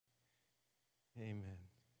Amen.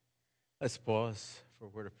 Let's pause for a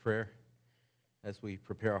word of prayer as we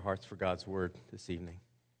prepare our hearts for God's word this evening.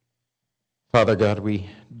 Father God, we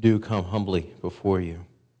do come humbly before you.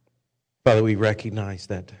 Father, we recognize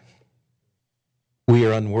that we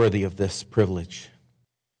are unworthy of this privilege.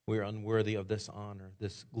 We are unworthy of this honor,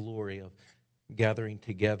 this glory of gathering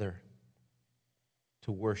together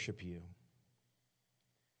to worship you.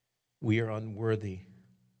 We are unworthy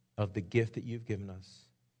of the gift that you've given us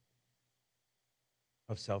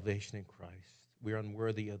of salvation in Christ. We are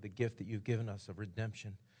unworthy of the gift that you've given us of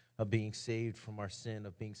redemption, of being saved from our sin,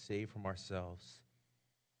 of being saved from ourselves,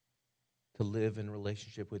 to live in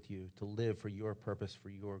relationship with you, to live for your purpose, for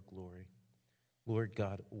your glory. Lord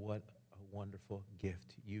God, what a wonderful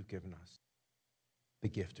gift you've given us. The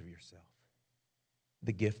gift of yourself.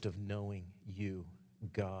 The gift of knowing you,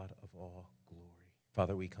 God of all glory.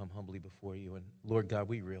 Father, we come humbly before you, and Lord God,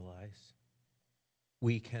 we realize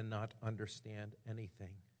we cannot understand anything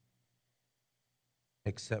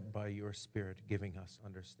except by your Spirit giving us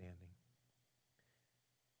understanding.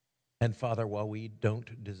 And Father, while we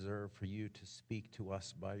don't deserve for you to speak to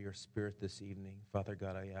us by your Spirit this evening, Father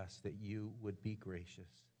God, I ask that you would be gracious,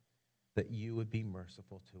 that you would be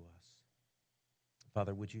merciful to us.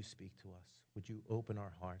 Father, would you speak to us? Would you open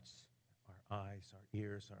our hearts, our eyes, our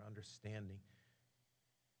ears, our understanding,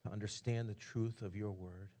 to understand the truth of your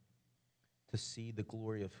word, to see the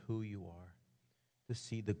glory of who you are, to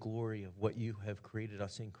see the glory of what you have created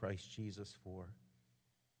us in Christ Jesus for,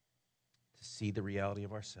 to see the reality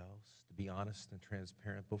of ourselves, to be honest and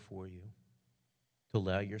transparent before you, to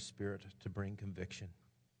allow your Spirit to bring conviction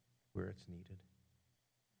where it's needed.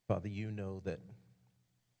 Father, you know that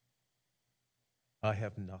I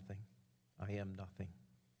have nothing. I am nothing.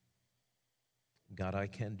 God, I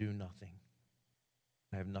can do nothing.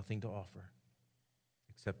 I have nothing to offer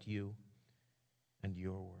except you and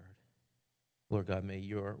your word. Lord God, may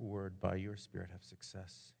your word by your Spirit have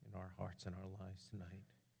success in our hearts and our lives tonight.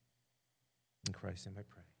 In Christ's name I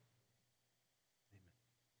pray.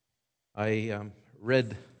 Amen. I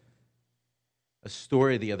read a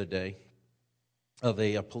story the other day of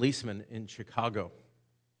a policeman in Chicago.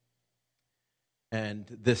 And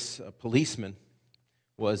this policeman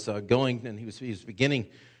was going, and he was beginning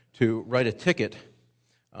to write a ticket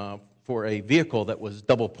for a vehicle that was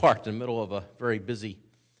double parked in the middle of a very busy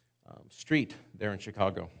street there in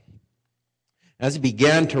Chicago. As he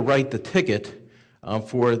began to write the ticket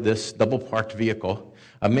for this double parked vehicle,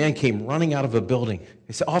 a man came running out of a building.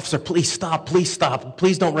 He said, "Officer, please stop,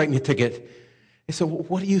 please don't write me a ticket." He said,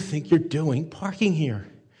 "What do you think you're doing parking here?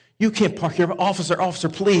 You can't park here. Officer,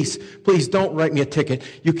 please don't write me a ticket.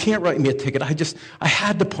 You can't write me a ticket. I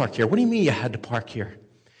had to park here." "What do you mean you had to park here?"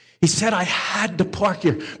 He said, "I had to park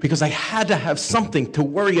here because I had to have something to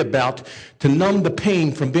worry about to numb the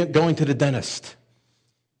pain from going to the dentist."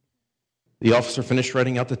 The officer finished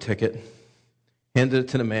writing out the ticket, handed it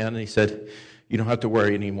to the man, and he said, "You don't have to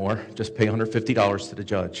worry anymore. Just pay $150 to the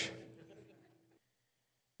judge."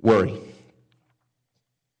 Worry.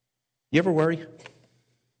 You ever worry?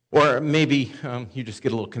 Or maybe you just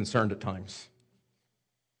get a little concerned at times.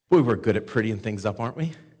 Boy, we're good at prettying things up, aren't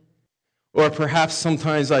we? Or perhaps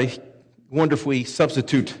sometimes I wonder if we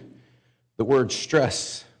substitute the word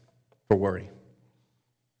stress for worry.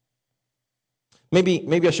 Maybe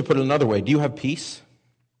I should put it another way. Do you have peace?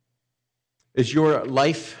 Is your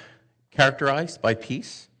life characterized by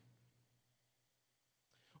peace?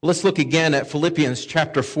 Let's look again at Philippians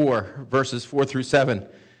chapter 4, verses 4 through 7,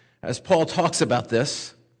 as Paul talks about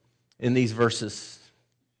this in these verses.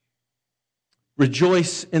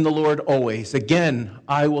 "Rejoice in the Lord always. Again,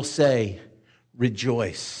 I will say,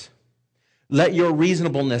 rejoice. Let your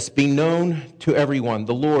reasonableness be known to everyone.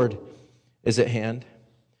 The Lord is at hand.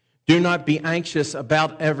 Do not be anxious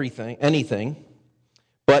about anything,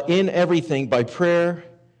 but in everything by prayer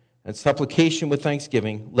and supplication with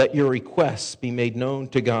thanksgiving, let your requests be made known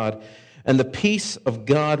to God. And the peace of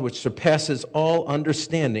God, which surpasses all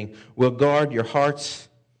understanding, will guard your hearts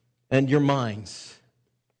and your minds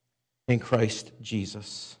in Christ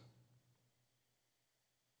Jesus."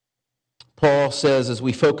 Paul says, as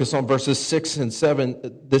we focus on verses 6 and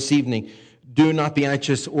 7 this evening, do not be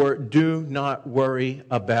anxious or do not worry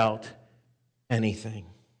about anything.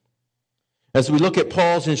 As we look at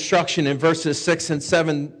Paul's instruction in verses 6 and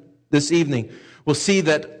 7 this evening, we'll see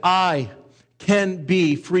that I can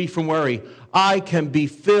be free from worry. I can be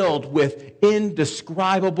filled with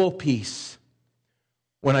indescribable peace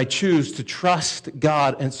when I choose to trust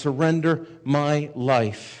God and surrender my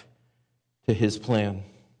life to His plan.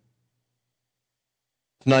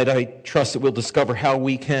 Tonight, I trust that we'll discover how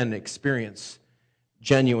we can experience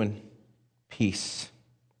genuine peace.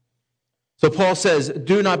 So Paul says,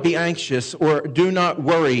 do not be anxious or do not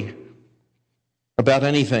worry about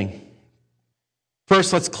anything.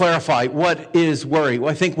 First, let's clarify, what is worry? Well,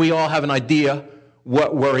 I think we all have an idea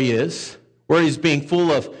what worry is. Worry is being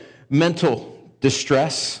full of mental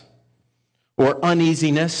distress or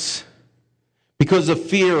uneasiness because of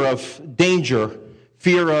fear of danger,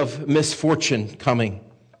 fear of misfortune coming.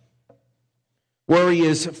 Worry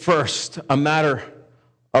is first a matter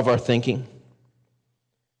of our thinking.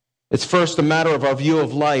 It's first a matter of our view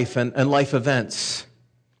of life and life events.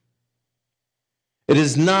 It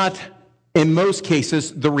is not, in most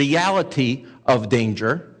cases, the reality of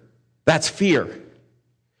danger. That's fear.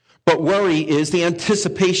 But worry is the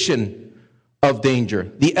anticipation of danger,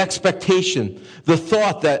 the expectation, the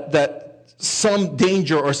thought that some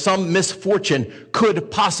danger or some misfortune could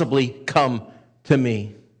possibly come to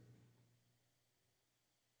me.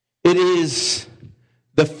 It is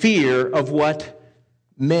the fear of what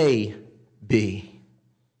may be.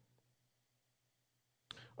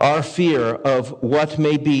 Our fear of what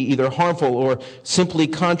may be either harmful or simply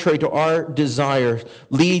contrary to our desire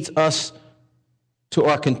leads us to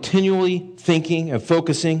our continually thinking and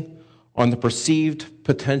focusing on the perceived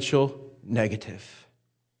potential negative.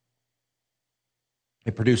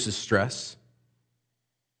 It produces stress,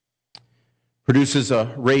 produces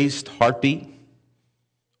a raised heartbeat,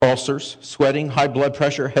 ulcers, sweating, high blood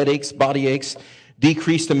pressure, headaches, body aches,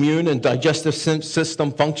 decreased immune and digestive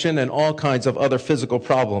system function, and all kinds of other physical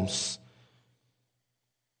problems.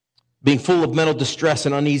 Being full of mental distress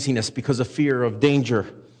and uneasiness because of fear of danger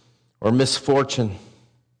or misfortune.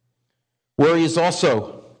 Worry is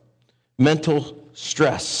also mental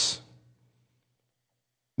stress.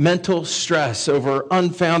 Mental stress over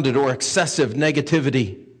unfounded or excessive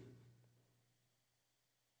negativity.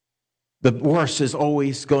 The worst is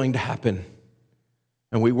always going to happen,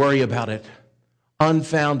 and we worry about it.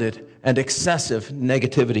 Unfounded and excessive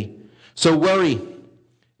negativity. So worry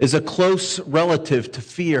is a close relative to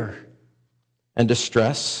fear and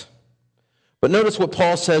distress. But notice what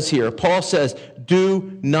Paul says here. Paul says,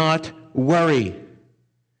 do not worry.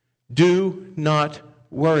 Do not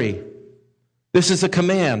worry. This is a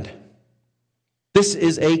command. This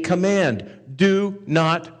is a command. Do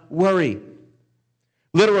not worry.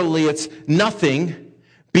 Literally, it's nothing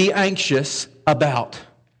be anxious about.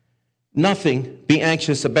 Nothing be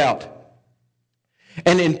anxious about.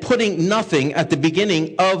 And in putting nothing at the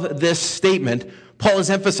beginning of this statement, Paul is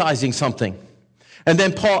emphasizing something. And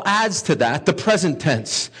then Paul adds to that the present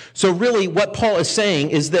tense. So really what Paul is saying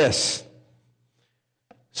is this.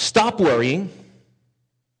 Stop worrying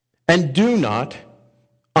and do not,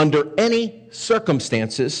 under any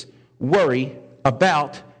circumstances, worry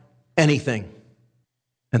about anything.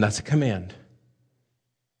 And that's a command.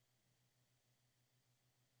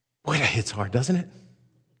 Boy, that hits hard, doesn't it?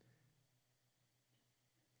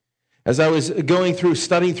 As I was going through,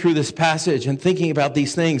 studying through this passage and thinking about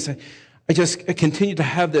these things, I just continued to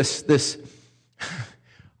have this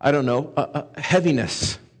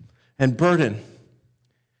heaviness and burden.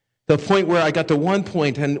 To the point where I got to one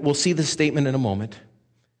point, and we'll see this statement in a moment,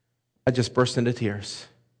 I just burst into tears.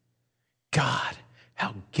 God,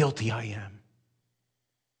 how guilty I am.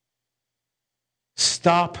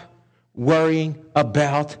 Stop worrying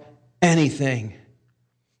about anything.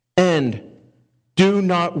 And do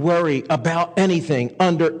not worry about anything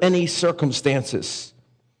under any circumstances.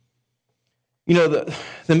 You know, the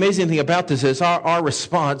amazing thing about this is our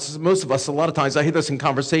response, most of us, a lot of times, I hear this in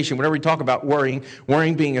conversation, whenever we talk about worrying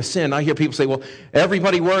being a sin, I hear people say, well,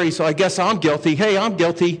 everybody worries, so I guess I'm guilty. Hey, I'm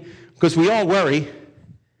guilty, because we all worry.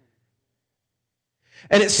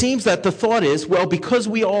 And it seems that the thought is, well, because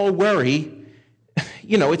we all worry,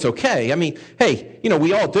 it's okay. I mean, hey,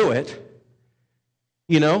 we all do it.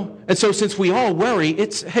 And so since we all worry,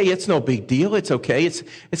 it's no big deal. It's okay.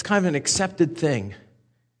 It's kind of an accepted thing.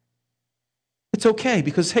 It's okay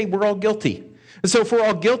because, hey, we're all guilty. And so if we're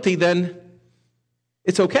all guilty, then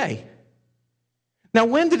it's okay. Now,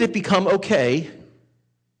 when did it become okay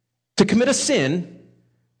to commit a sin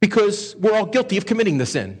because we're all guilty of committing the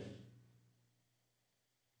sin?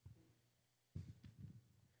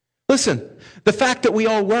 Listen, the fact that we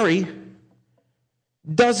all worry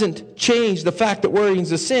doesn't change the fact that worrying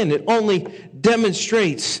is a sin. It only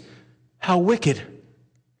demonstrates how wicked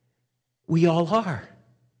we all are.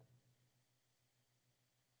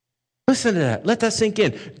 Listen to that. Let that sink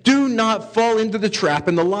in. Do not fall into the trap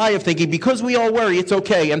and the lie of thinking because we all worry, it's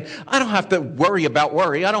okay. And I don't have to worry about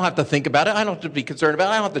worry. I don't have to think about it. I don't have to be concerned about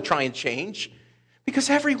it. I don't have to try and change because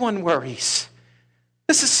everyone worries.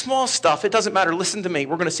 This is small stuff. It doesn't matter. Listen to me.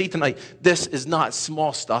 We're going to see tonight. This is not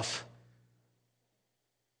small stuff.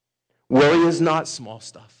 Worry is not small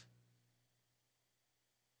stuff.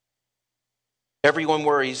 Everyone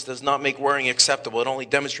worries does not make worrying acceptable. It only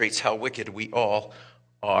demonstrates how wicked we all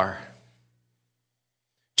are.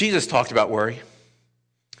 Jesus talked about worry.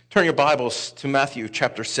 Turn your Bibles to Matthew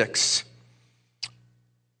chapter 6.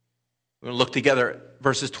 We're going to look together at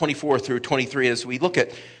verses 24 through 23 as we look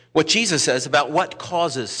at what Jesus says about what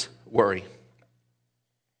causes worry.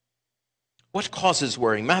 What causes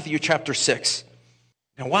worry? Matthew chapter 6.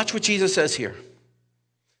 Now watch what Jesus says here.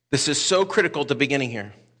 This is so critical at the beginning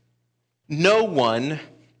here. No one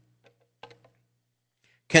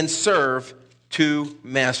can serve two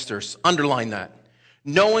masters. Underline that.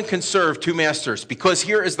 No one can serve two masters, because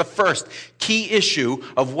here is the first key issue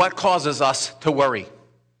of what causes us to worry.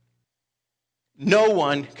 No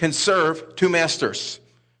one can serve two masters.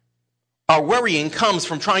 Our worrying comes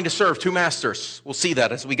from trying to serve two masters. We'll see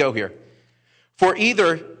that as we go here. For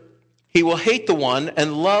either he will hate the one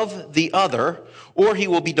and love the other, or he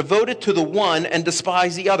will be devoted to the one and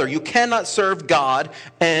despise the other. You cannot serve God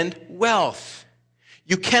and wealth.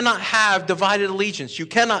 You cannot have divided allegiance. You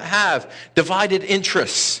cannot have divided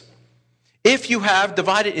interests. If you have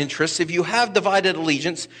divided interests, if you have divided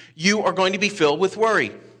allegiance, you are going to be filled with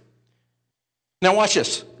worry. Now watch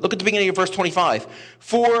this. Look at the beginning of verse 25.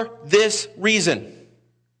 For this reason,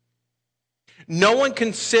 no one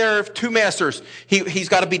can serve two masters. He's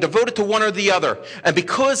got to be devoted to one or the other. And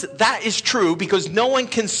because that is true, because no one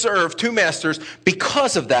can serve two masters,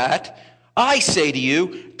 because of that, I say to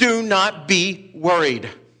you, do not be worried.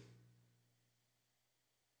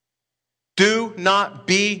 Do not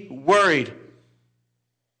be worried.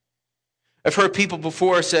 I've heard people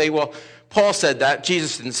before say, well, Paul said that,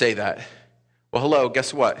 Jesus didn't say that. Well, hello,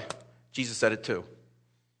 guess what? Jesus said it too.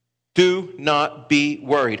 Do not be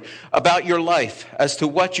worried about your life as to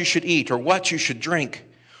what you should eat or what you should drink,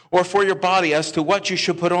 or for your body as to what you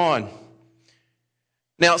should put on.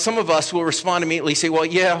 Now, some of us will respond immediately, say,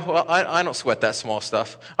 I don't sweat that small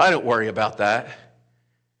stuff. I don't worry about that.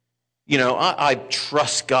 I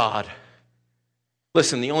trust God.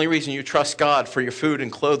 Listen, the only reason you trust God for your food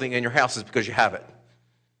and clothing and your house is because you have it.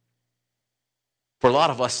 For a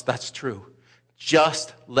lot of us, that's true.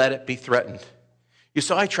 Just let it be threatened. You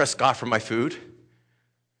say, I trust God for my food.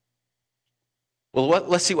 Well,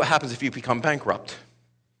 let's see what happens if you become bankrupt. Do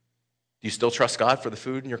you still trust God for the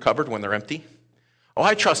food in your cupboard when they're empty? Oh,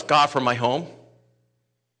 I trust God for my home.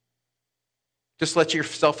 Just let your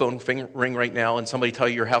cell phone ring right now and somebody tell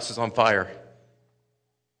you your house is on fire.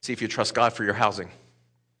 See if you trust God for your housing.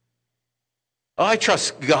 Oh, I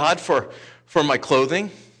trust God for my clothing.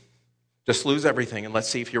 Just lose everything and let's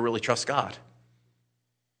see if you really trust God.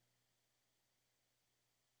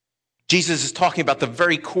 Jesus is talking about the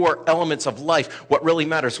very core elements of life, what really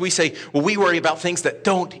matters. We say, well, we worry about things that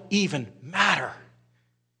don't even matter.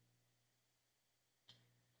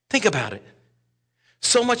 Think about it.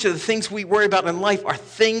 So much of the things we worry about in life are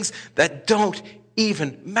things that don't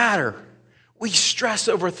even matter. We stress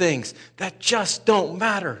over things that just don't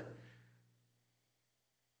matter.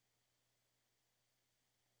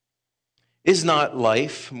 Is not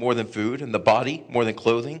life more than food and the body more than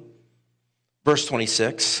clothing? Verse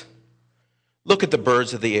 26. Look at the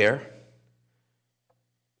birds of the air.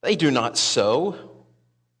 They do not sow,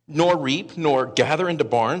 nor reap, nor gather into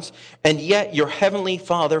barns, and yet your heavenly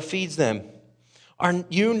Father feeds them. Are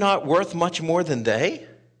you not worth much more than they?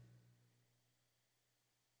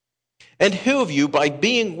 And who of you, by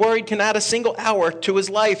being worried, can add a single hour to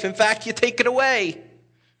his life? In fact, you take it away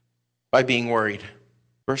by being worried.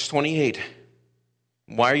 Verse 28.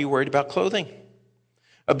 Why are you worried about clothing?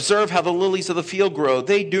 Observe how the lilies of the field grow.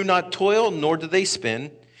 They do not toil, nor do they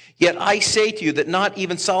spin. Yet I say to you that not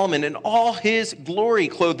even Solomon in all his glory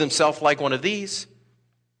clothed himself like one of these.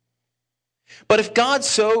 But if God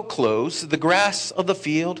so clothes the grass of the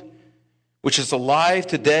field, which is alive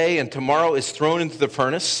today and tomorrow is thrown into the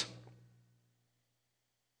furnace,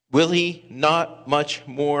 will he not much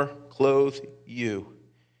more clothe you?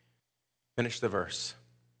 Finish the verse.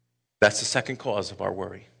 That's the second cause of our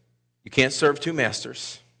worry. You can't serve two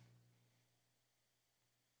masters.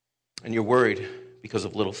 And you're worried because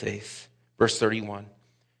of little faith. Verse 31.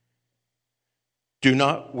 Do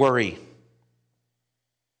not worry.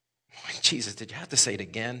 Jesus, did you have to say it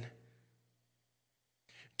again?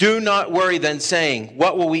 Do not worry then, saying,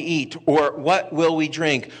 what will we eat? Or what will we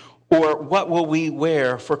drink? Or what will we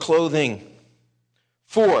wear for clothing?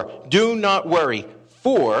 Do not worry,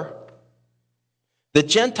 for the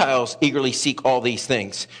Gentiles eagerly seek all these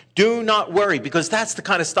things. Do not worry, because that's the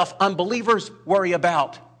kind of stuff unbelievers worry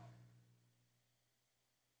about.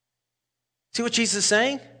 See what Jesus is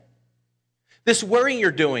saying? This worrying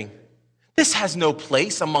you're doing, this has no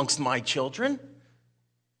place amongst my children.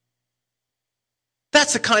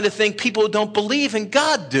 That's the kind of thing people who don't believe in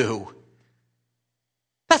God do.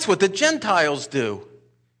 That's what the Gentiles do.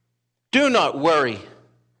 Do not worry.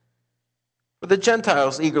 For the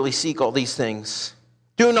Gentiles eagerly seek all these things.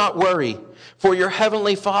 Do not worry, for your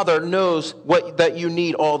heavenly Father knows that you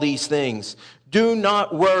need all these things. Do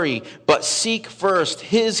not worry, but seek first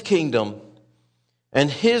his kingdom and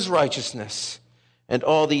his righteousness, and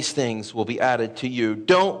all these things will be added to you.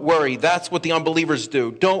 Don't worry. That's what the unbelievers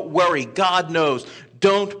do. Don't worry. God knows.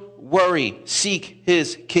 Don't worry. Seek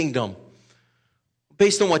his kingdom.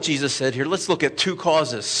 Based on what Jesus said here, let's look at two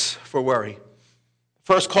causes for worry.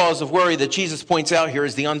 First cause of worry that Jesus points out here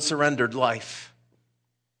is the unsurrendered life.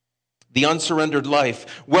 The unsurrendered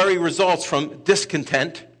life. Worry results from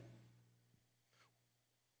discontent.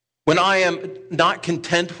 When I am not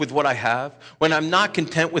content with what I have, when I'm not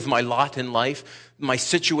content with my lot in life, my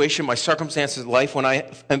situation, my circumstances in life, when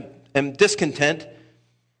I am discontent,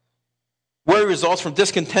 worry results from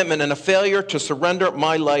discontentment and a failure to surrender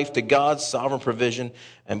my life to God's sovereign provision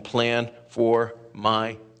and plan for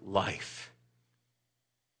my life.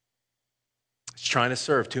 It's trying to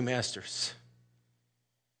serve two masters.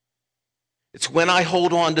 It's when I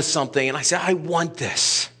hold on to something and I say, I want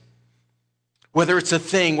this. Whether it's a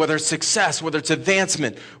thing, whether it's success, whether it's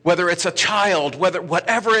advancement, whether it's a child,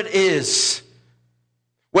 whatever it is,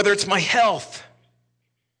 whether it's my health,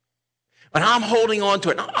 and I'm holding on to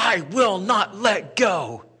it, and I will not let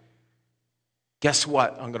go. Guess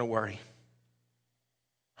what? I'm going to worry.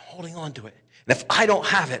 I'm holding on to it. And if I don't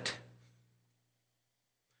have it,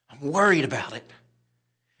 I'm worried about it.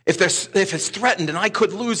 If it's threatened and I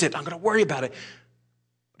could lose it, I'm going to worry about it.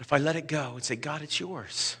 But if I let it go and say, God, it's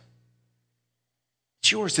yours.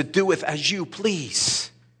 It's yours to do with as you please.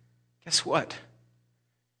 Guess what?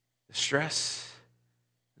 The stress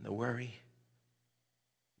and the worry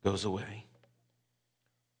goes away.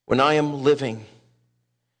 When I am living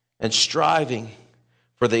and striving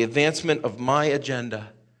for the advancement of my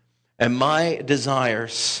agenda and my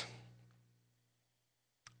desires,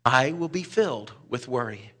 I will be filled with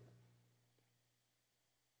worry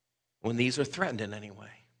when these are threatened in any way.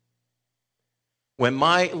 When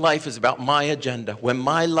my life is about my agenda, when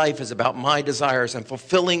my life is about my desires and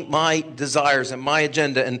fulfilling my desires and my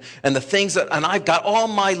agenda and the things and I've got all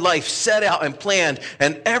my life set out and planned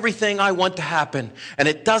and everything I want to happen, and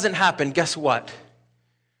it doesn't happen, guess what?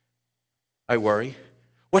 I worry.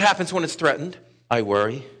 What happens when it's threatened? I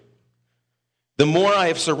worry. The more I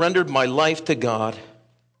have surrendered my life to God,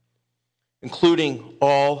 including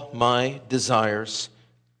all my desires,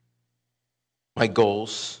 my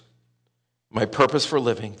goals, my purpose for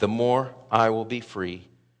living, the more I will be free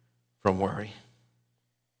from worry.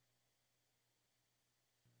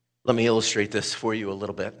 Let me illustrate this for you a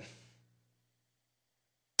little bit.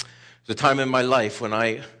 There's a time in my life when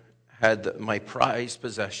I had my prized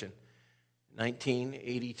possession,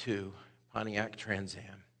 1982 Pontiac Trans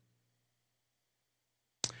Am.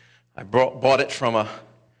 I bought it from a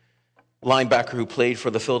linebacker who played for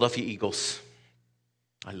the Philadelphia Eagles.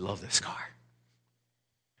 I love this car.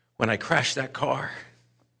 When I crashed that car,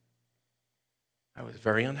 I was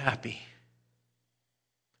very unhappy.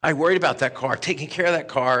 I worried about that car, taking care of that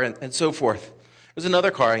car, and so forth. There was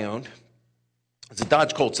another car I owned. It was a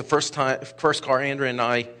Dodge Colt. It's the first car Andrea and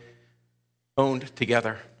I owned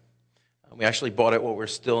together. We actually bought it while we were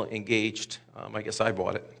still engaged. I guess I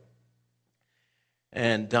bought it.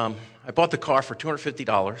 And I bought the car for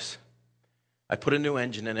 $250. I put a new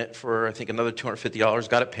engine in it for, I think, another $250,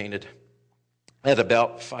 got it painted. I had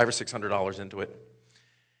about $500 or $600 into it.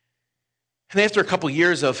 And after a couple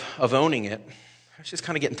years of owning it, I was just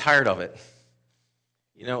kind of getting tired of it.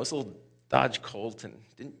 You know, it was a little Dodge Colt and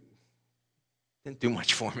didn't do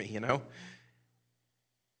much for me, you know.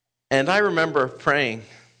 And I remember praying,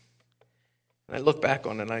 and I look back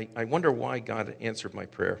on it, and I wonder why God answered my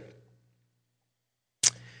prayer.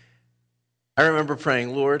 I remember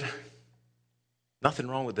praying, Lord, nothing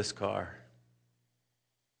wrong with this car.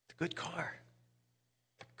 It's a good car.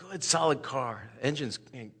 Good, solid car. The engine's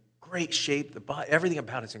in great shape. Everything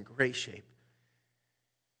about it's in great shape.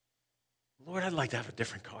 Lord, I'd like to have a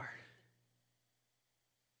different car.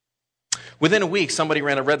 Within a week, somebody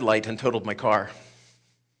ran a red light and totaled my car.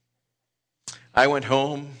 I went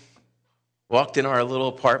home, walked in our little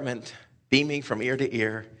apartment, beaming from ear to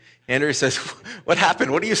ear. Andrea says, what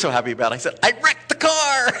happened? What are you so happy about? I said, I wrecked the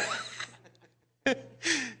car.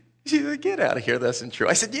 She said, get out of here. That's not true.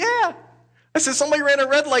 I said, yeah. I said, somebody ran a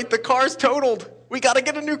red light. The car's totaled. We got to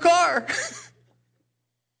get a new car.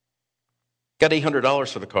 Got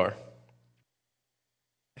 $800 for the car.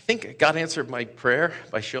 I think God answered my prayer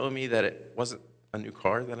by showing me that it wasn't a new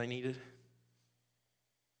car that I needed.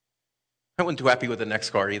 I wasn't too happy with the next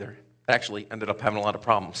car either. I actually ended up having a lot of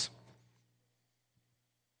problems.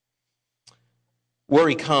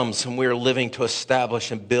 Worry comes when we are living to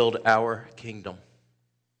establish and build our kingdom.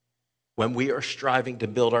 When we are striving to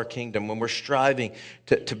build our kingdom, when we're striving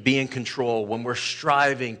to be in control, when we're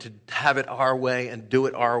striving to have it our way and do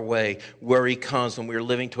it our way, worry comes when we are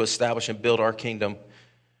living to establish and build our kingdom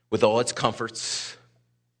with all its comforts,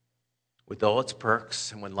 with all its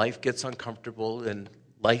perks. And when life gets uncomfortable and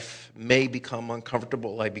life may become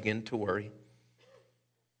uncomfortable, I begin to worry.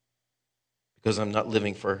 Because I'm not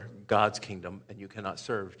living for God's kingdom, and you cannot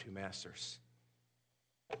serve two masters.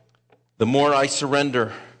 The more I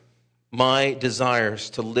surrender my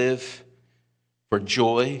desires to live for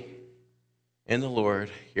joy in the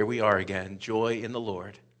Lord, here we are again, joy in the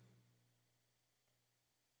Lord,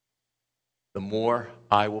 the more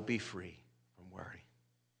I will be free from worry.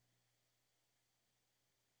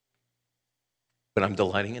 When I'm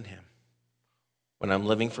delighting in Him, when I'm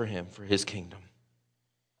living for Him, for His kingdom.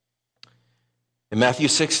 In Matthew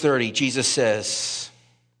 6:30, Jesus says,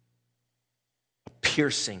 a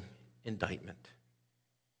piercing indictment.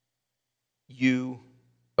 You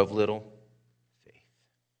of little faith.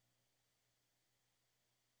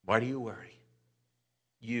 Why do you worry?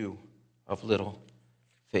 You of little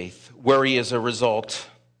faith. Worry is a result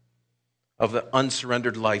of an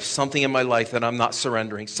unsurrendered life. Something in my life that I'm not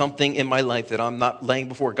surrendering. Something in my life that I'm not laying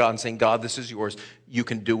before God and saying, God, this is yours. You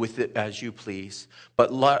can do with it as you please.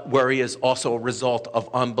 But worry is also a result of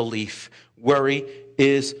unbelief. Worry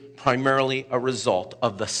is primarily a result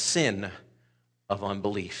of the sin of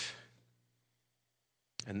unbelief.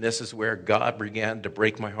 And this is where God began to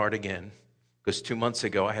break my heart again. Because 2 months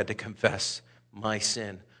ago, I had to confess my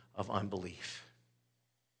sin of unbelief.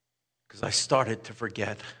 Because I started to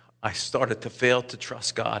forget. I started to fail to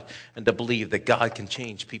trust God and to believe that God can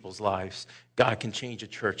change people's lives. God can change a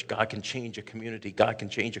church. God can change a community. God can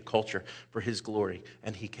change a culture for His glory.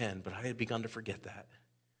 And He can. But I had begun to forget that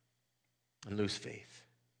and lose faith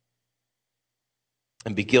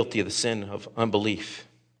and be guilty of the sin of unbelief.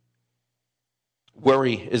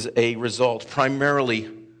 Worry is a result, primarily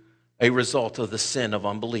a result of the sin of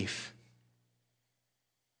unbelief.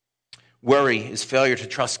 Worry is failure to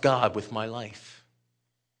trust God with my life.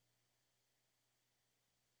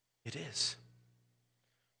 It is.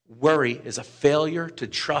 Worry is a failure to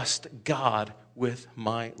trust God with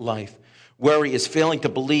my life. Worry is failing to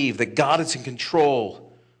believe that God is in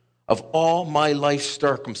control of all my life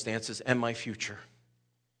circumstances and my future.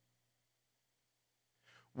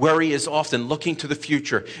 Worry is often looking to the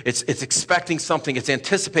future. It's expecting something. It's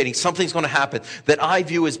anticipating something's going to happen that I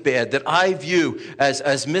view as bad, that I view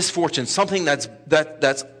as misfortune, something that's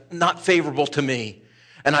not favorable to me.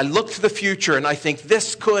 And I look to the future and I think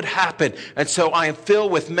this could happen. And so I am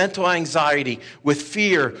filled with mental anxiety, with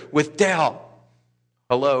fear, with doubt.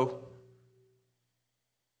 Hello?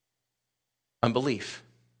 Unbelief.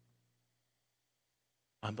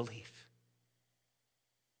 Unbelief.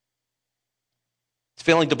 It's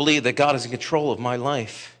failing to believe that God is in control of my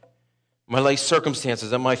life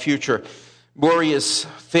circumstances, and my future. Worry is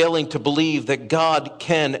failing to believe that God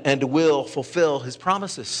can and will fulfill His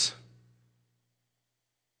promises.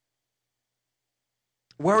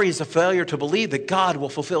 Worry is a failure to believe that God will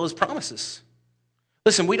fulfill His promises.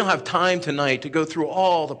 Listen, we don't have time tonight to go through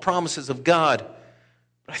all the promises of God,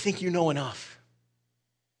 but I think you know enough.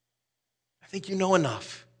 I think you know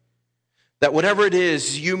enough that whatever it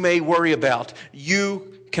is you may worry about,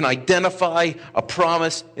 you can identify a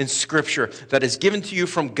promise in Scripture that is given to you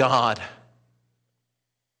from God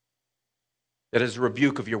that is a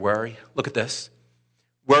rebuke of your worry. Look at this.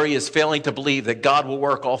 Worry is failing to believe that God will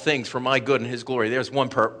work all things for my good and His glory. There's one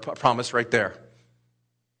promise right there.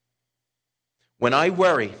 When I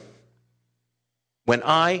worry,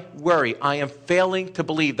 I am failing to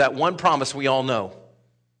believe that one promise we all know.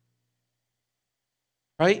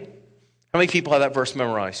 Right? How many people have that verse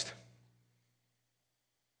memorized?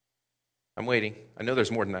 I'm waiting. I know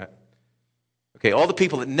there's more than that. Okay, all the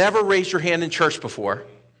people that never raised your hand in church before,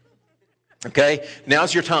 okay,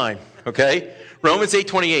 now's your time, okay? Romans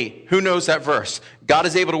 8:28, who knows that verse? God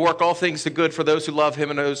is able to work all things to good for those who love Him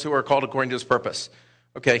and those who are called according to His purpose.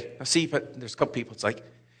 Okay, now see, but there's a couple people, it's like,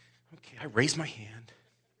 okay, I raised my hand.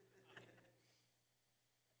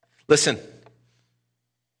 Listen,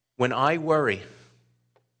 when I worry,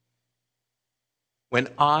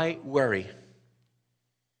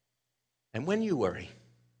 and when you worry,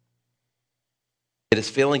 it is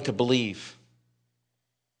failing to believe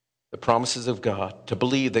the promises of God, to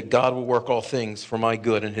believe that God will work all things for my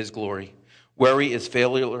good and His glory. Worry is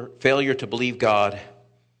failure to believe God,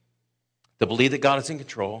 to believe that God is in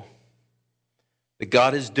control, that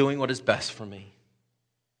God is doing what is best for me.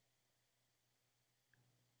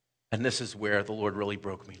 And this is where the Lord really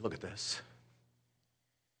broke me. Look at this.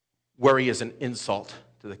 Worry is an insult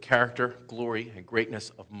to the character, glory, and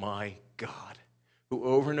greatness of my God, who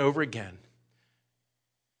over and over again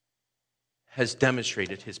has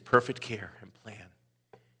demonstrated his perfect care and plan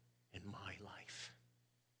in my life.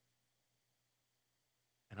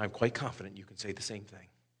 And I'm quite confident you can say the same thing.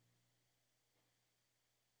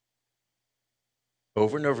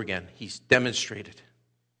 Over and over again, he's demonstrated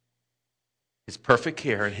his perfect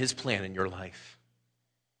care and his plan in your life.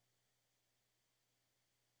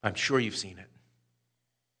 I'm sure you've seen it.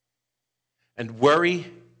 And worry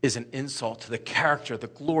is an insult to the character, the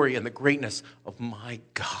glory, and the greatness of my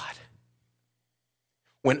God.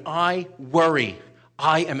 When I worry,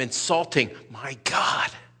 I am insulting my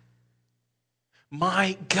God.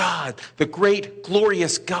 My God, the great,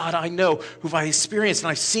 glorious God I know, who I've experienced,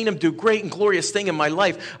 and I've seen him do great and glorious things in my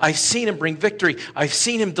life. I've seen him bring victory. I've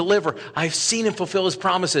seen him deliver. I've seen him fulfill his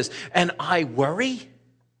promises. And I worry?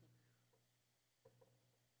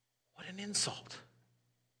 What an insult.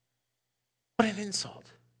 What an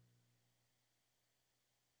insult.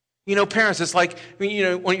 You know, parents, it's like,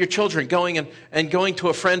 one of your children going and going to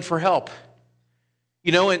a friend for help.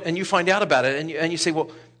 And you find out about it, and you say,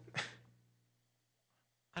 well,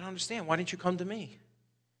 I don't understand. Why didn't you come to me?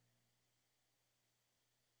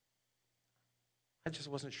 I just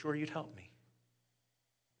wasn't sure you'd help me.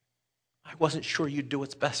 I wasn't sure you'd do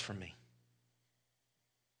what's best for me.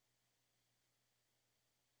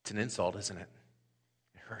 It's an insult, isn't it?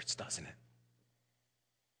 It hurts, doesn't it?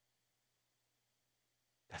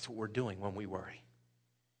 That's what we're doing when we worry.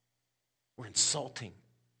 We're insulting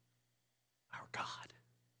our God,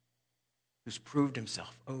 who's proved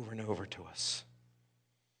himself over and over to us.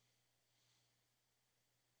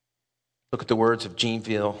 Look at the words of Gene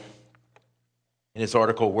Veal in his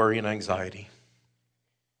article, Worry and Anxiety.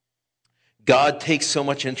 God takes so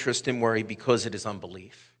much interest in worry because it is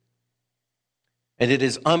unbelief. And it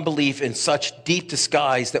is unbelief in such deep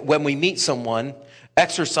disguise that when we meet someone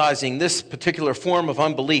exercising this particular form of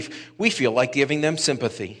unbelief, we feel like giving them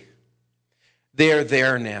sympathy. They're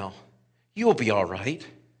there now. You'll be all right.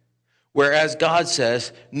 Whereas God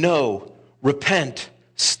says, no, repent,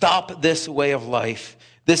 stop this way of life.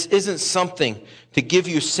 This isn't something to give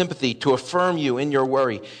you sympathy, to affirm you in your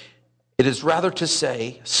worry. It is rather to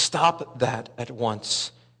say, stop that at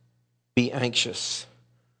once. Be anxious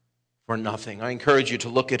for nothing. I encourage you to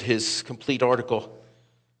look at his complete article,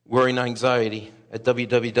 Worry and Anxiety, at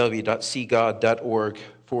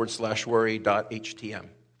www.seegod.org/worry.htm.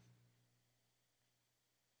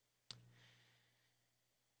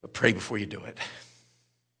 But pray before you do it.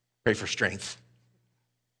 Pray for strength.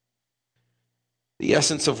 The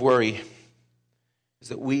essence of worry is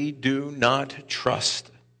that we do not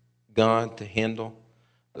trust God to handle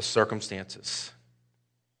the circumstances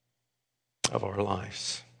of our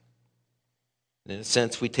lives. And in a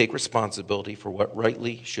sense, we take responsibility for what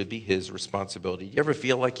rightly should be his responsibility. You ever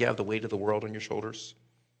feel like you have the weight of the world on your shoulders?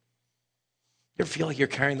 You ever feel like you're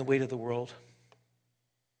carrying the weight of the world?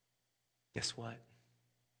 Guess what?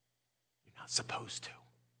 You're not supposed to.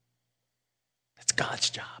 That's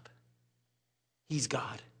God's job. He's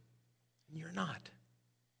God, and you're not.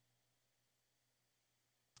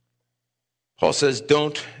 Paul says,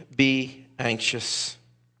 don't be anxious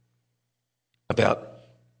about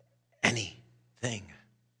anything.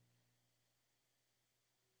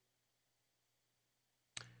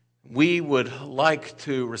 We would like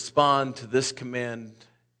to respond to this command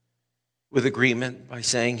with agreement by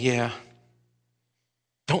saying, yeah,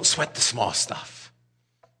 don't sweat the small stuff.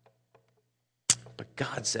 But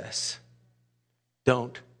God says,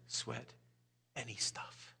 don't sweat any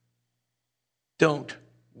stuff. Don't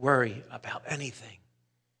worry about anything.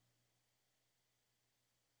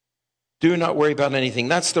 Do not worry about anything.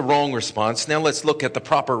 That's the wrong response. Now let's look at the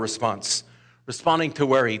proper response. Responding to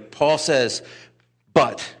worry, Paul says,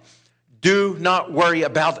 but do not worry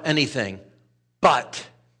about anything, but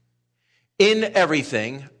in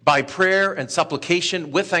everything, by prayer and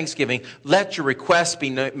supplication with thanksgiving, let your requests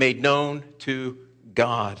be made known to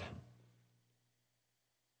God.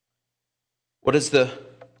 What is the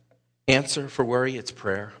answer for worry? It's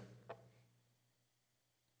prayer.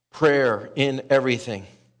 Prayer in everything.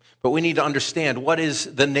 But we need to understand, what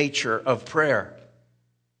is the nature of prayer?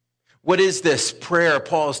 What is this prayer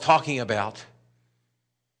Paul is talking about?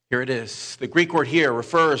 Here it is. The Greek word here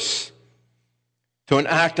refers to an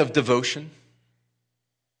act of devotion,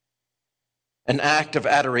 an act of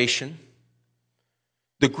adoration.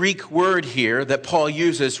 The Greek word here that Paul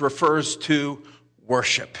uses refers to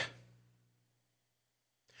worship.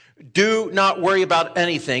 Do not worry about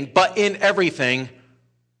anything, but in everything,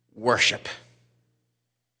 worship.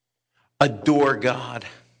 Adore God.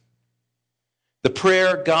 The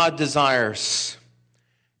prayer God desires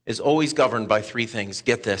is always governed by three things.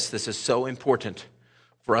 Get this. This is so important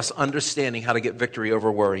for us understanding how to get victory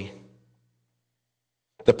over worry.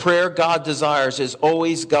 The prayer God desires is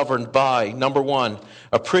always governed by, number one,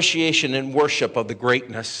 appreciation and worship of the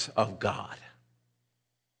greatness of God.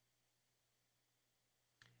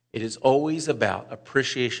 It is always about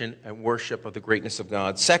appreciation and worship of the greatness of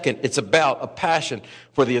God. Second, it's about a passion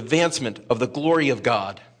for the advancement of the glory of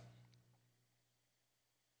God.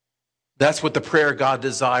 That's what the prayer God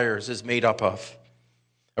desires is made up of.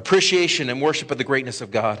 Appreciation and worship of the greatness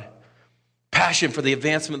of God. Passion for the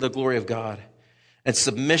advancement of the glory of God. And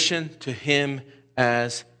submission to Him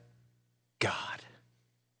as God.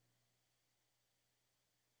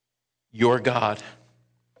 You're God,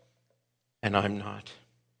 and I'm not.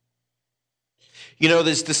 You know,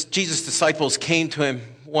 Jesus' disciples came to Him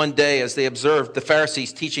one day as they observed the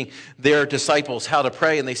Pharisees teaching their disciples how to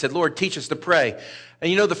pray, and they said, Lord, teach us to pray.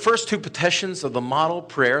 And you know, the first two petitions of the model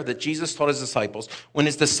prayer that Jesus taught His disciples, when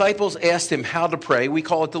His disciples asked Him how to pray, we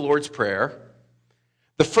call it the Lord's Prayer.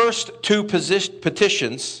 The first two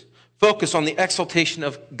petitions focus on the exaltation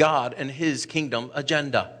of God and His kingdom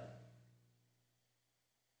agenda.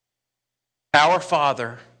 Our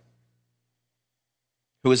Father,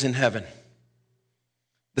 who is in heaven.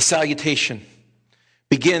 The salutation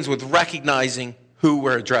begins with recognizing who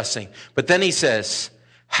we're addressing. But then He says,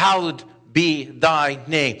 hallowed be thy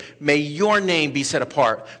name. May your name be set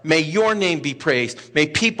apart. May your name be praised. May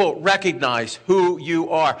people recognize who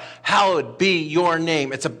you are. Hallowed be your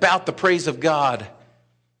name. It's about the praise of God.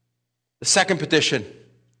 The second petition,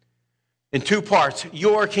 in two parts,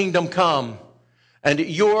 your kingdom come and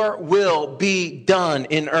your will be done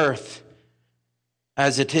in earth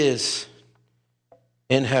as it is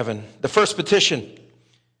in heaven. The first petition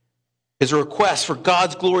is a request for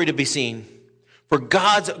God's glory to be seen, for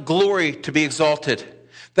God's glory to be exalted.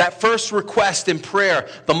 That first request in prayer,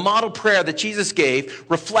 the model prayer that Jesus gave,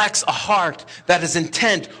 reflects a heart that is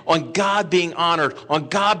intent on God being honored, on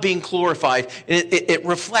God being glorified. It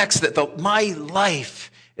reflects that my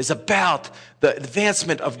life is about the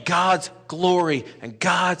advancement of God's glory and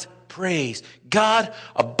God's praise. God,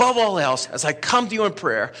 above all else, as I come to you in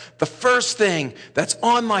prayer, the first thing that's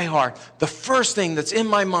on my heart, the first thing that's in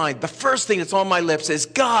my mind, the first thing that's on my lips is,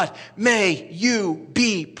 God, may you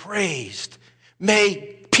be praised.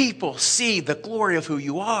 May people see the glory of who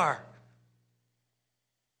you are.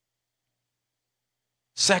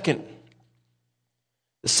 Second,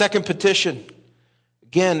 the second petition,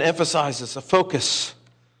 again, emphasizes a focus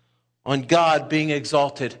on God being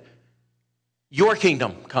exalted. Your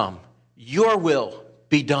kingdom come, your will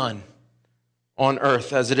be done on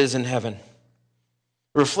earth as it is in heaven. It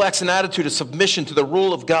reflects an attitude of submission to the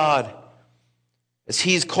rule of God as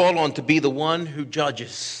He's called on to be the one who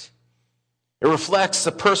judges. It reflects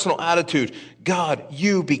a personal attitude. God,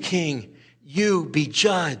 you be king, you be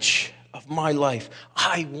judge of my life.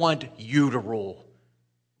 I want you to rule,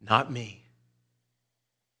 not me.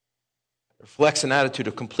 It reflects an attitude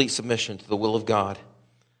of complete submission to the will of God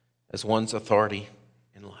as one's authority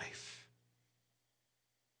in life.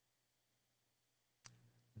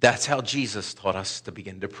 That's how Jesus taught us to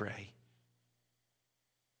begin to pray.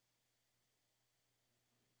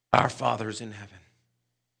 Our Father is in heaven.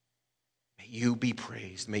 May you be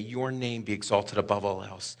praised. May your name be exalted above all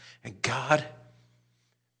else. And God,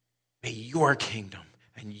 may your kingdom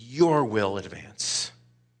and your will advance.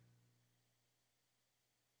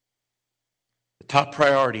 The top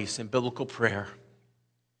priorities in biblical prayer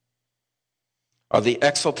are the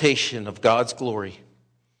exaltation of God's glory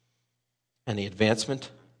and the advancement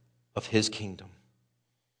of His kingdom.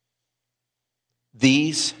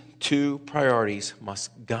 These two priorities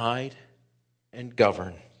must guide and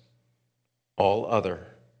govern all other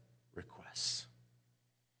requests.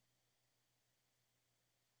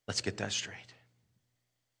 Let's get that straight.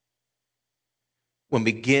 When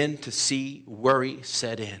we begin to see worry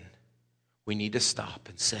set in, we need to stop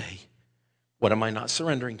and say, what am I not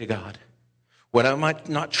surrendering to God? What am I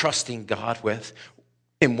not trusting God with?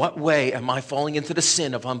 In what way am I falling into the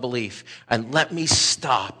sin of unbelief? And let me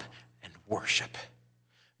stop and worship.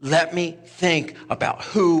 Let me think about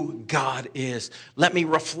who God is. Let me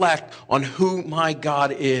reflect on who my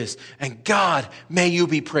God is. And God, may you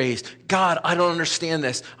be praised. God, I don't understand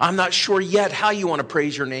this. I'm not sure yet how you want to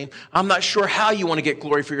praise your name. I'm not sure how you want to get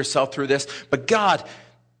glory for yourself through this. But God,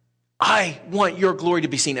 I want your glory to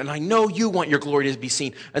be seen, and I know you want your glory to be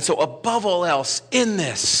seen. And so above all else, in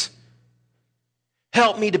this,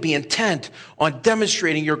 Help me to be intent on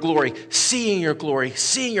demonstrating your glory, seeing your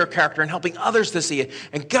character, and helping others to see it.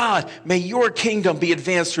 And God, may your kingdom be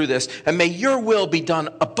advanced through this, and may your will be done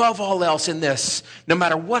above all else in this, no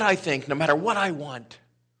matter what I think, no matter what I want.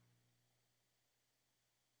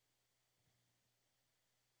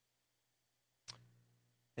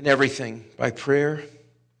 And everything by prayer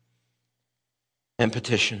and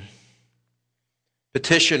petition.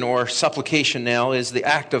 Petition or supplication now is the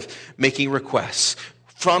act of making requests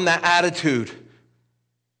from that attitude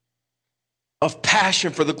of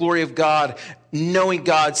passion for the glory of God, knowing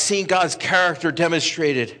God, seeing God's character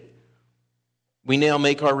demonstrated. We now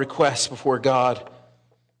make our requests before God.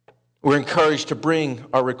 We're encouraged to bring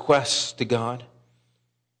our requests to God.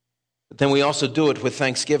 But then we also do it with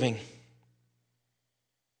thanksgiving.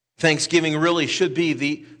 Thanksgiving really should be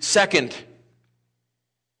the second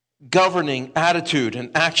governing attitude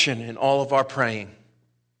and action in all of our praying.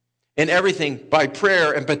 In everything by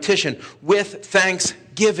prayer and petition with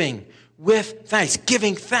thanksgiving. With thanks.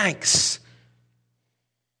 Giving thanks.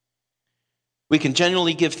 We can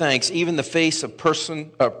genuinely give thanks even in the face of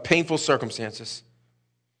painful circumstances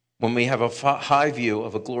when we have a high view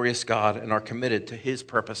of a glorious God and are committed to His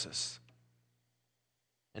purposes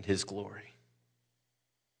and His glory.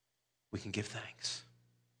 We can give thanks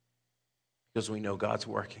because we know God's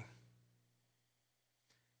working.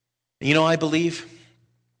 You know, I believe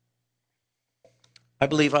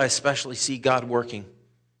I especially see God working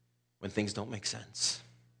when things don't make sense.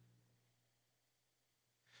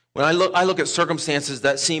 When I look at circumstances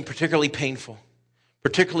that seem particularly painful,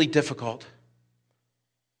 particularly difficult,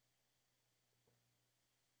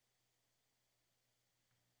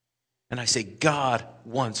 and I say, God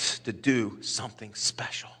wants to do something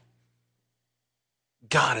special.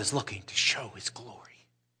 God is looking to show His glory.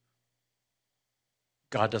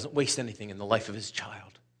 God doesn't waste anything in the life of His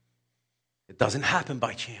child. It doesn't happen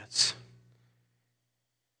by chance.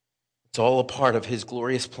 It's all a part of His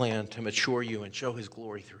glorious plan to mature you and show His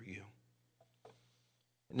glory through you.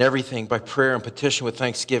 And everything by prayer and petition with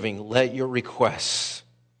thanksgiving, let your requests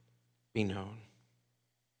be known.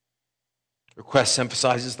 Requests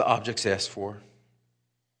emphasizes the objects asked for,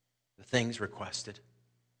 the things requested.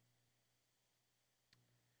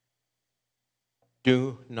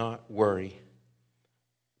 Do not worry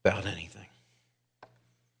about anything,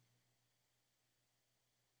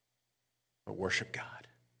 but worship God.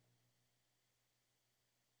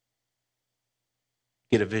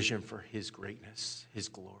 Get a vision for His greatness, His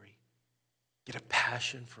glory. Get a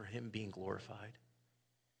passion for Him being glorified.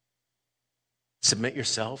 Submit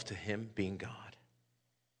yourself to Him being God.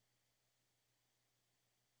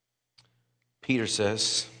 Peter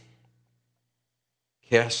says,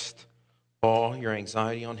 cast all your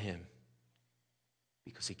anxiety on Him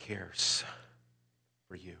because He cares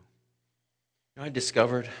for you. I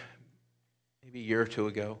discovered maybe a year or two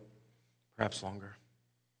ago, perhaps longer,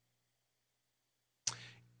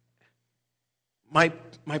 my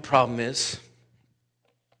problem is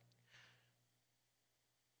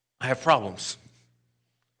I have problems.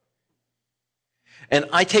 And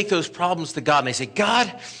I take those problems to God and I say,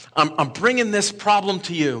 God, I'm bringing this problem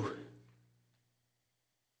to you.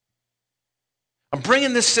 I'm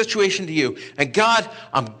bringing this situation to you. And God,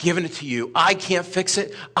 I'm giving it to you. I can't fix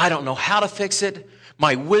it. I don't know how to fix it.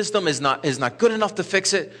 My wisdom is not good enough to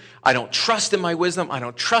fix it. I don't trust in my wisdom. I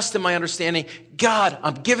don't trust in my understanding. God,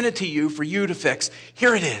 I'm giving it to you for you to fix.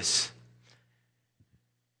 Here it is.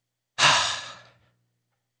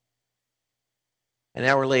 An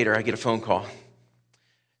hour later, I get a phone call.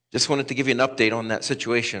 Just wanted to give you an update on that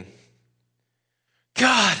situation.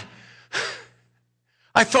 God,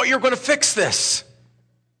 I thought you were going to fix this.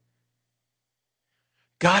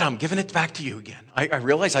 God, I'm giving it back to you again. I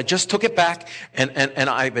realize I just took it back, and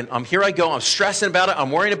here I go. I'm stressing about it.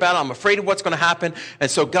 I'm worrying about it. I'm afraid of what's going to happen.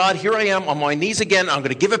 And so, God, here I am on my knees again. I'm going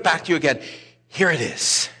to give it back to you again. Here it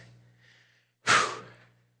is. Whew. All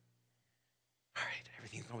right,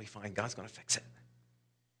 everything's going to be fine. God's going to fix it.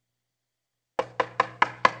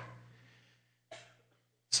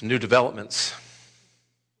 Some new developments.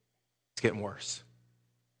 It's getting worse.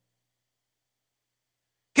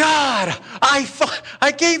 God,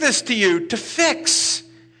 I gave this to you to fix,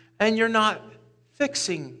 and you're not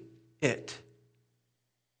fixing it.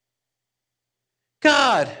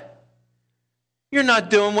 God, you're not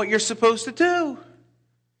doing what you're supposed to do.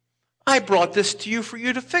 I brought this to you for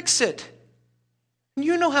you to fix it. And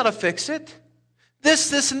you know how to fix it.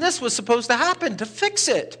 This, and this was supposed to happen to fix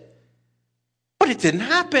it. But it didn't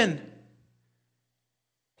happen. You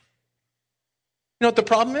know what the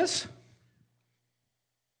problem is?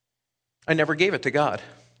 I never gave it to God.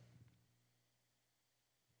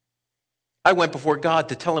 I went before God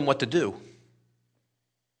to tell him what to do.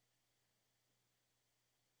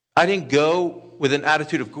 I didn't go with an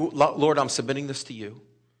attitude of, Lord, I'm submitting this to you.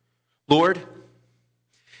 Lord,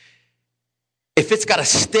 if it's got to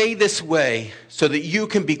stay this way so that you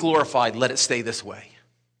can be glorified, let it stay this way.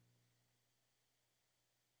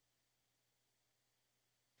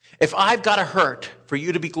 If I've got to hurt for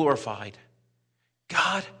you to be glorified,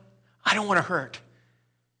 God, I don't want to hurt.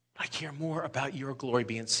 I care more about your glory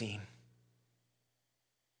being seen.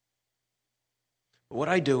 But what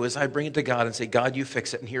I do is I bring it to God and say, God, you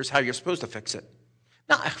fix it, and here's how you're supposed to fix it.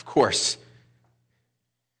 Now, of course,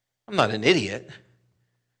 I'm not an idiot.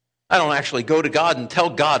 I don't actually go to God and tell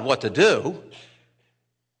God what to do.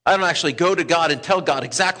 I don't actually go to God and tell God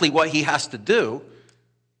exactly what he has to do.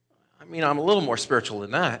 I mean, I'm a little more spiritual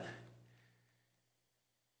than that.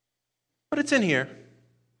 But it's in here.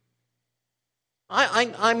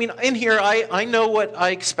 I mean, in here, I know what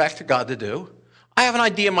I expect God to do. I have an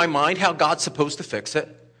idea in my mind how God's supposed to fix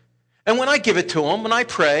it. And when I give it to him, when I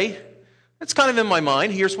pray, it's kind of in my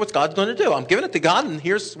mind, here's what God's going to do. I'm giving it to God, and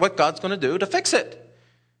here's what God's going to do to fix it.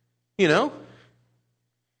 You know?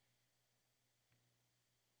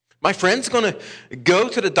 My friend's going to go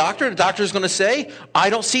to the doctor's going to say, I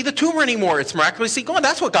don't see the tumor anymore. It's miraculously gone.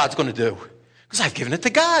 That's what God's going to do. Because I've given it to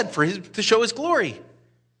God to show his glory.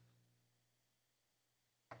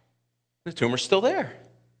 The tumor's still there.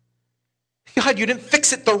 God, you didn't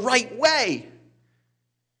fix it the right way.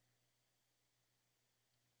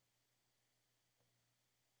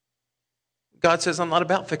 God says, I'm not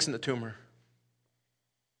about fixing the tumor.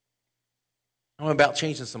 I'm about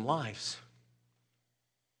changing some lives.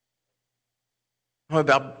 I'm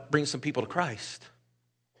about bringing some people to Christ.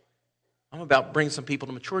 I'm about bringing some people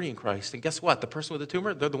to maturity in Christ. And guess what? The person with the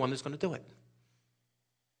tumor, they're the one that's going to do it.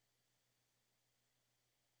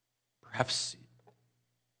 Perhaps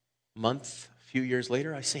a month, a few years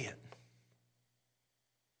later, I see it.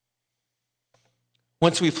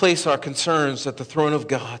 Once we place our concerns at the throne of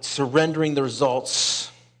God, surrendering the results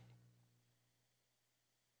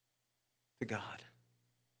to God,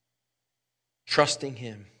 trusting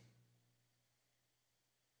him,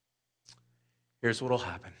 here's what will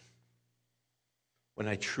happen. When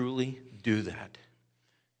I truly do that,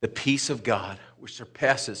 the peace of God, which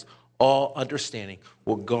surpasses all understanding,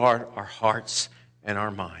 will guard our hearts and our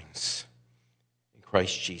minds. In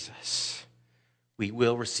Christ Jesus, we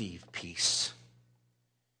will receive peace.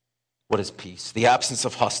 What is peace? The absence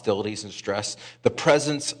of hostilities and stress, the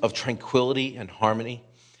presence of tranquility and harmony.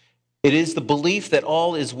 It is the belief that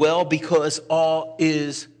all is well because all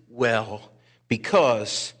is well,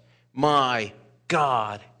 because my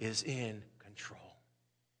God is in control.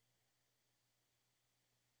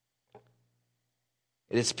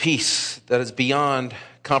 It is peace that is beyond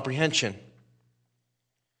comprehension.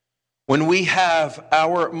 When we have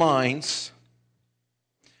our minds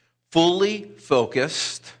fully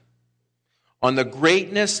focused on the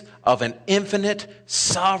greatness of an infinite,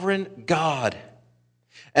 sovereign God,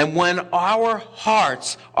 and when our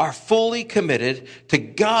hearts are fully committed to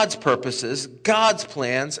God's purposes, God's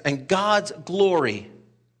plans, and God's glory,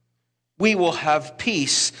 we will have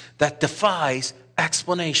peace that defies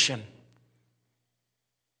explanation.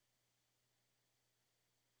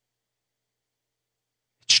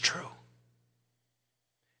 It's true.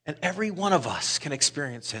 And every one of us can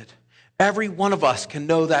experience it. Every one of us can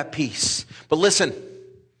know that peace. But listen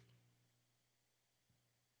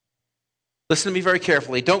to me very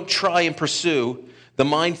carefully. Don't try and pursue the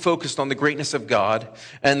mind focused on the greatness of God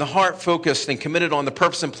and the heart focused and committed on the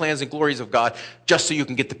purpose and plans and glories of God just so you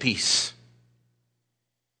can get the peace.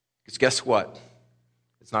 Because guess what?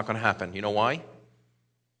 It's not going to happen. You know why?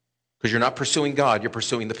 Because you're not pursuing God, you're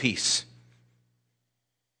pursuing the peace.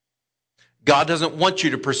 God doesn't want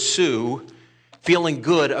you to pursue feeling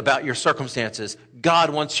good about your circumstances. God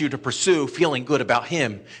wants you to pursue feeling good about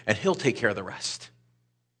him, and he'll take care of the rest.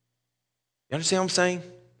 You understand what I'm saying?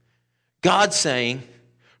 God's saying,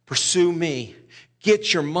 pursue me.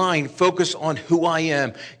 Get your mind focused on who I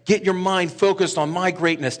am. Get your mind focused on my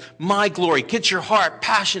greatness, my glory. Get your heart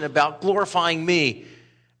passionate about glorifying me,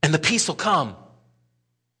 and the peace will come.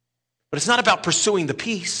 But it's not about pursuing the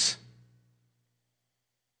peace.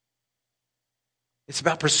 It's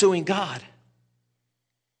about pursuing God.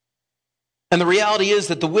 And the reality is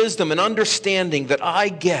that the wisdom and understanding that I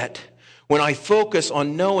get when I focus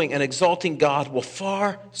on knowing and exalting God will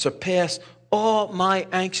far surpass all my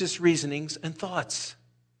anxious reasonings and thoughts.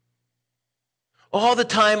 All the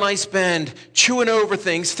time I spend chewing over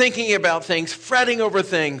things, thinking about things, fretting over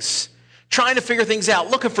things, trying to figure things out,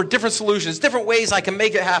 looking for different solutions, different ways I can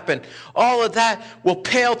make it happen. All of that will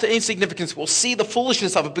pale to insignificance. We'll see the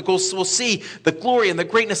foolishness of it because we'll see the glory and the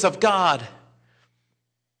greatness of God.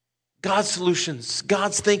 God's solutions,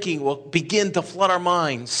 God's thinking will begin to flood our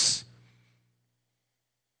minds.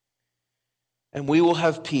 And we will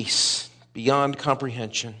have peace beyond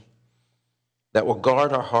comprehension that will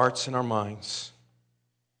guard our hearts and our minds.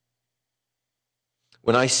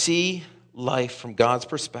 When I see life from God's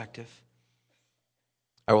perspective,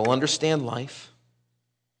 I will understand life.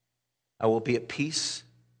 I will be at peace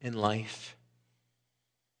in life,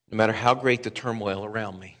 no matter how great the turmoil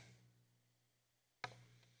around me.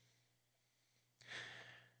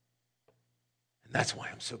 And that's why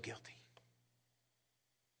I'm so guilty,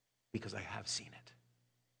 because I have seen it.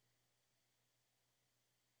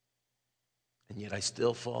 And yet I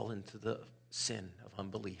still fall into the sin of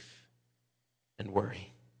unbelief and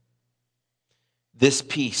worry. This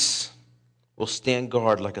peace will stand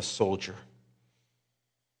guard like a soldier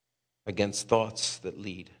against thoughts that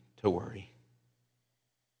lead to worry.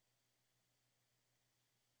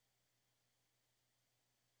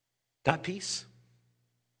 Got peace?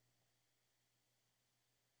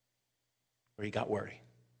 Or you got worry?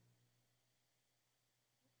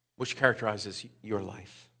 Which characterizes your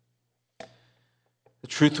life? The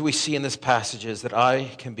truth we see in this passage is that I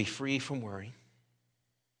can be free from worry,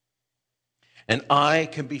 and I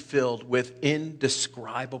can be filled with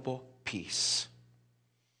indescribable peace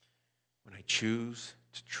when I choose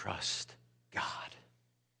to trust God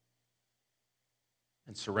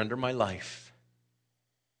and surrender my life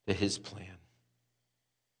to His plan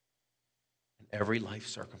in every life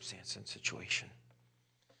circumstance and situation.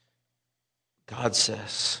 God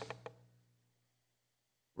says,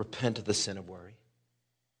 repent of the sin of worry.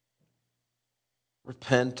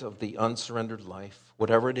 Repent of the unsurrendered life.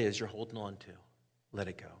 Whatever it is you're holding on to, let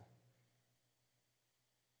it go.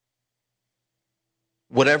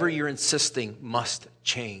 Whatever you're insisting must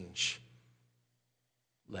change,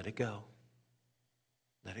 let it go.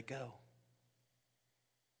 Let it go.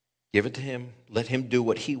 Give it to Him. Let Him do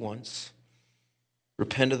what He wants.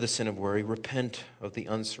 Repent of the sin of worry. Repent of the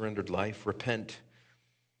unsurrendered life. Repent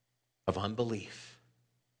of unbelief.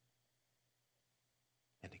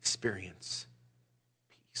 And experience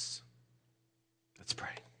peace. Let's pray.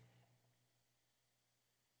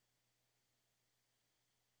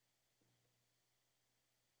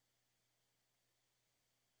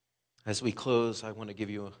 As we close, I want to give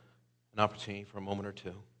you an opportunity for a moment or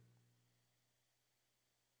two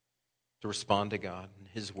to respond to God and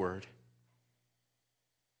His word.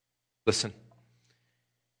 Listen,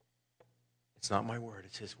 it's not my word,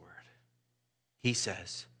 it's His word. He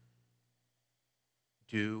says,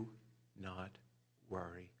 do not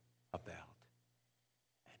worry about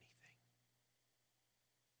anything.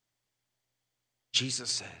 Jesus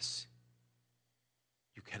says,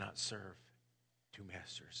 you cannot serve two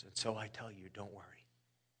masters. And so I tell you, don't worry.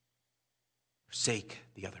 Forsake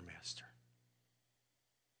the other master.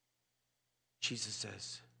 Jesus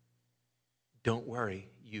says, don't worry,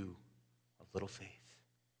 you of little faith.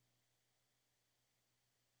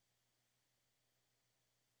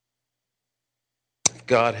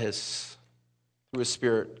 God has, through His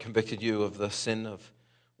Spirit, convicted you of the sin of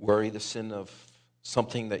worry, the sin of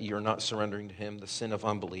something that you're not surrendering to Him, the sin of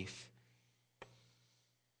unbelief.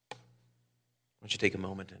 Why don't you take a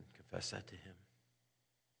moment and confess that to Him?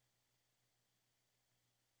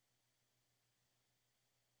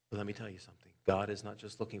 But let me tell you something. God is not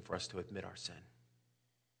just looking for us to admit our sin.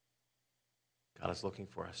 God is looking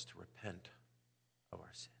for us to repent of our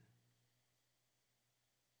sin.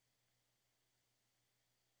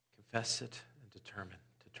 Confess it and determine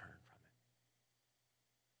to turn from it.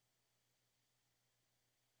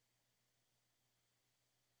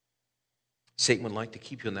 Satan would like to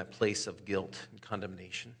keep you in that place of guilt and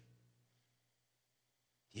condemnation.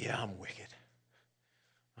 Yeah, I'm wicked.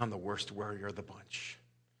 I'm the worst worrier of the bunch.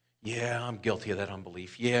 Yeah, I'm guilty of that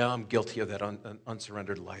unbelief. Yeah, I'm guilty of that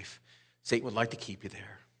unsurrendered life. Satan would like to keep you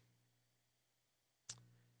there.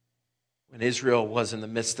 When Israel was in the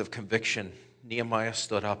midst of conviction, Nehemiah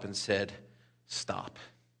stood up and said, stop.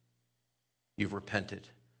 You've repented.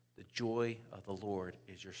 The joy of the Lord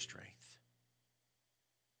is your strength.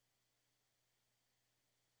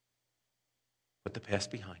 Put the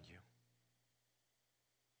past behind you.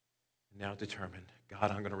 Now determine,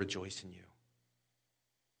 God, I'm going to rejoice in you.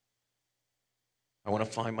 I want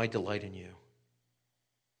to find my delight in you.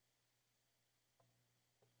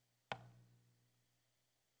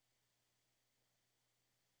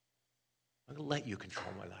 I'm going to let you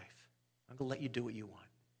control my life. I'm going to let you do what you want.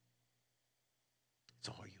 It's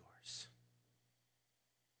all yours.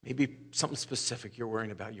 Maybe something specific you're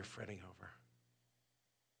worrying about, you're fretting over.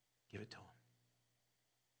 Give it to him.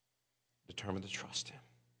 Determined to trust him.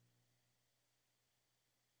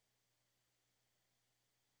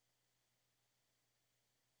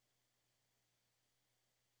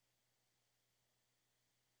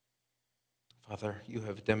 Father, you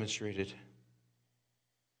have demonstrated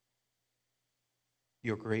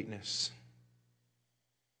your greatness,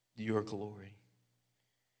 your glory.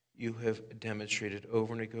 You have demonstrated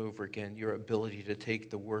over and over again your ability to take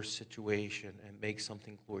the worst situation and make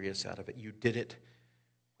something glorious out of it. You did it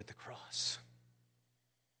with the cross.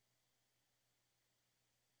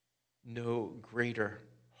 No greater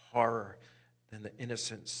horror than the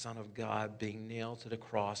innocent Son of God being nailed to the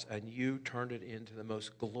cross, and you turned it into the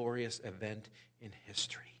most glorious event in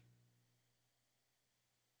history.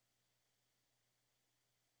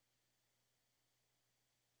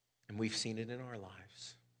 And we've seen it in our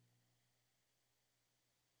lives.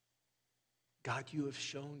 God, you have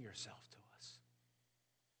shown yourself to us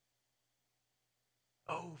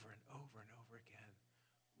over and over and over again.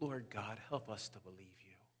 Lord God, help us to believe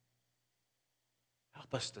you.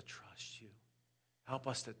 Help us to trust you. Help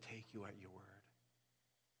us to take you at your word.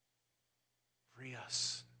 Free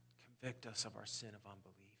us, convict us of our sin of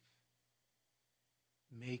unbelief.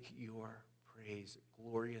 Make your praise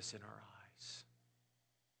glorious in our eyes.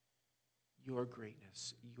 Your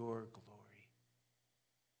greatness, your glory.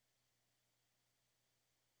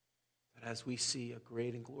 That as we see a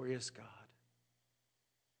great and glorious God,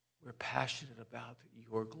 we're passionate about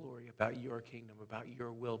your glory, about your kingdom, about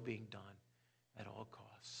your will being done at all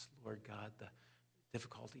costs. Lord God, the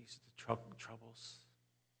difficulties, the troubles,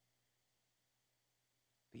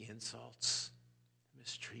 the insults, the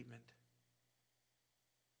mistreatment,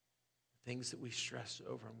 the things that we stress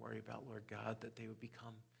over and worry about, Lord God, that they would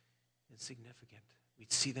become insignificant.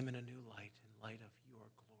 We'd see them in a new light, in light of your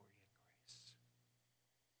glory and grace.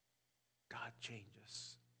 God, change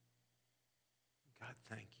us. God,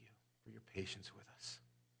 thank you for your patience with us,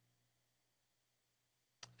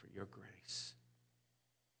 for your grace.